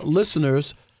our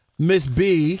listeners, Miss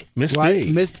B,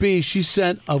 she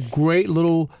sent a great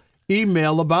little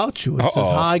email about you. It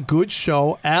says, "Hi, good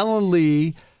show. Alan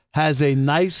Lee has a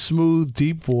nice, smooth,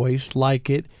 deep voice, like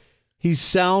it. He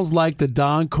sounds like the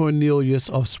Don Cornelius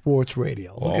of sports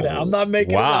radio." Look at that. I'm not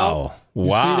making it up. You see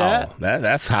that?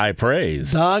 That's high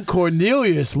praise. Don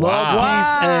Cornelius,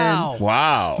 love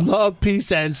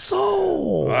peace and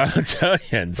soul. I'm telling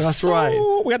you. That's right.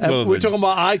 We're talking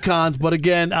about icons, but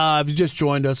again, if you just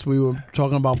joined us, we were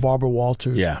talking about Barbara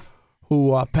Walters. Yeah.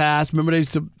 Who passed. Remember, they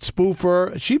used to spoof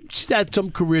her. She had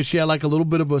some career. She had a little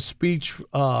bit of a speech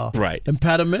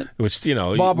impediment. Which,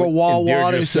 Barbara Walters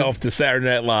endeared yourself to Saturday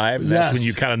Night Live. That's when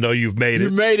you kind of know you've made it. You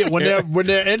made it when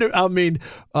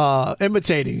they're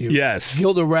imitating you. Yes.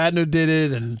 Gilda Radner did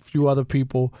it and a few other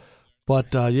people.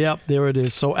 But, there it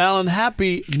is. So, Alan,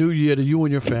 happy New Year to you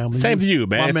and your family. Same to you,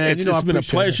 man. It's been a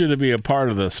pleasure it. to be a part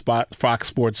of the Fox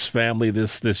Sports family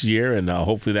this year, and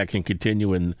hopefully that can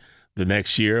continue in the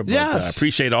next year. But I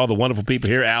appreciate all the wonderful people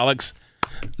here. Alex,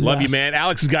 love you, man.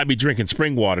 Alex has got me drinking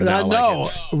spring water now. I know.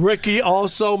 Ricky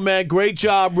also, man. Great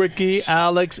job, Ricky,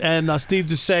 Alex, and Steve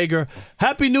DeSager.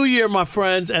 Happy New Year, my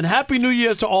friends, and Happy New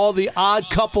Year's to all the Odd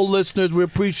Couple listeners. We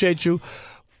appreciate you.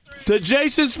 The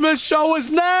Jason Smith Show is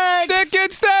next. Stick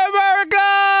it, stay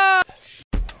America!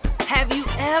 Have you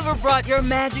ever brought your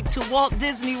magic to Walt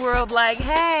Disney World like,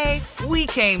 hey, we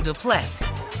came to play?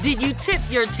 Did you tip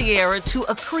your tiara to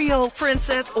a Creole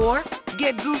princess or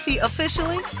get goofy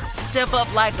officially? Step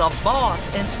up like a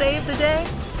boss and save the day?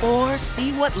 Or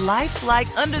see what life's like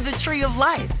under the tree of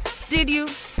life? Did you?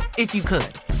 If you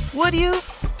could. Would you?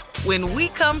 When we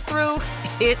come through,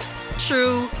 it's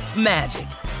true magic.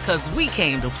 'Cause we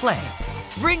came to play.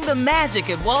 Bring the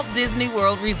magic at Walt Disney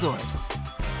World Resort.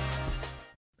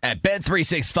 At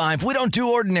Bet365, we don't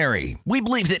do ordinary. We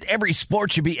believe that every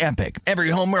sport should be epic.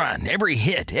 Every home run, every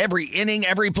hit, every inning,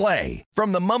 every play.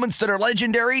 From the moments that are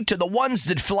legendary to the ones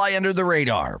that fly under the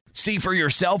radar. See for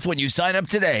yourself when you sign up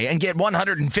today and get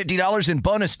 $150 in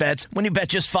bonus bets when you bet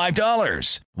just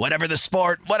 $5. Whatever the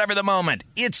sport, whatever the moment,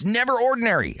 it's never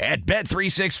ordinary at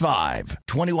Bet365.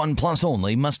 21 plus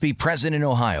only. Must be present in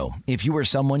Ohio. If you or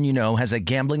someone you know has a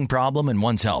gambling problem and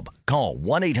wants help, call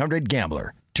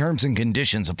 1-800-GAMBLER. Terms and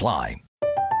conditions apply.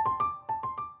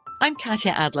 I'm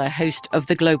Katya Adler, host of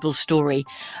The Global Story.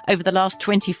 Over the last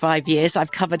 25 years,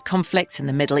 I've covered conflicts in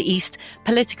the Middle East,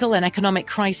 political and economic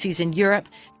crises in Europe,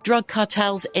 drug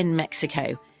cartels in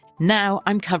Mexico. Now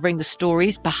I'm covering the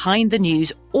stories behind the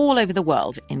news all over the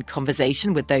world in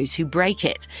conversation with those who break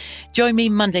it. Join me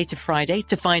Monday to Friday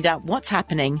to find out what's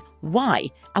happening, why,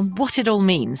 and what it all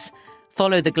means.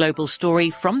 Follow The Global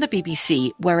Story from the BBC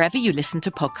wherever you listen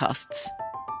to podcasts.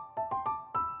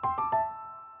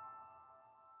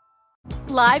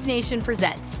 Live Nation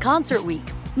presents Concert Week.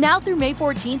 Now through May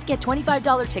 14th, get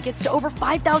 $25 tickets to over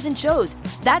 5,000 shows.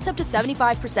 That's up to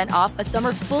 75% off a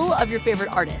summer full of your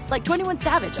favorite artists like 21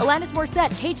 Savage, Alanis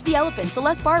Morissette, Cage the Elephant,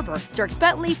 Celeste Barber, Dierks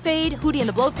Bentley, Fade, Hootie and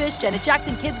the Blowfish, Janet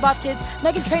Jackson, Kids Bop Kids,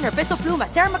 Meghan Trainor, Peso Pluma,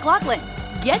 Sarah McLachlan.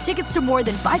 Get tickets to more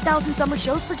than 5,000 summer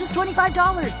shows for just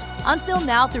 $25. Until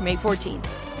now through May 14th.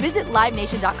 Visit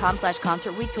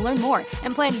LiveNation.com/Concert Week to learn more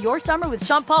and plan your summer with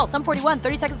Sean Paul, Sum 41,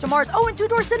 30 Seconds to Mars, and Two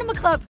Door Cinema Club.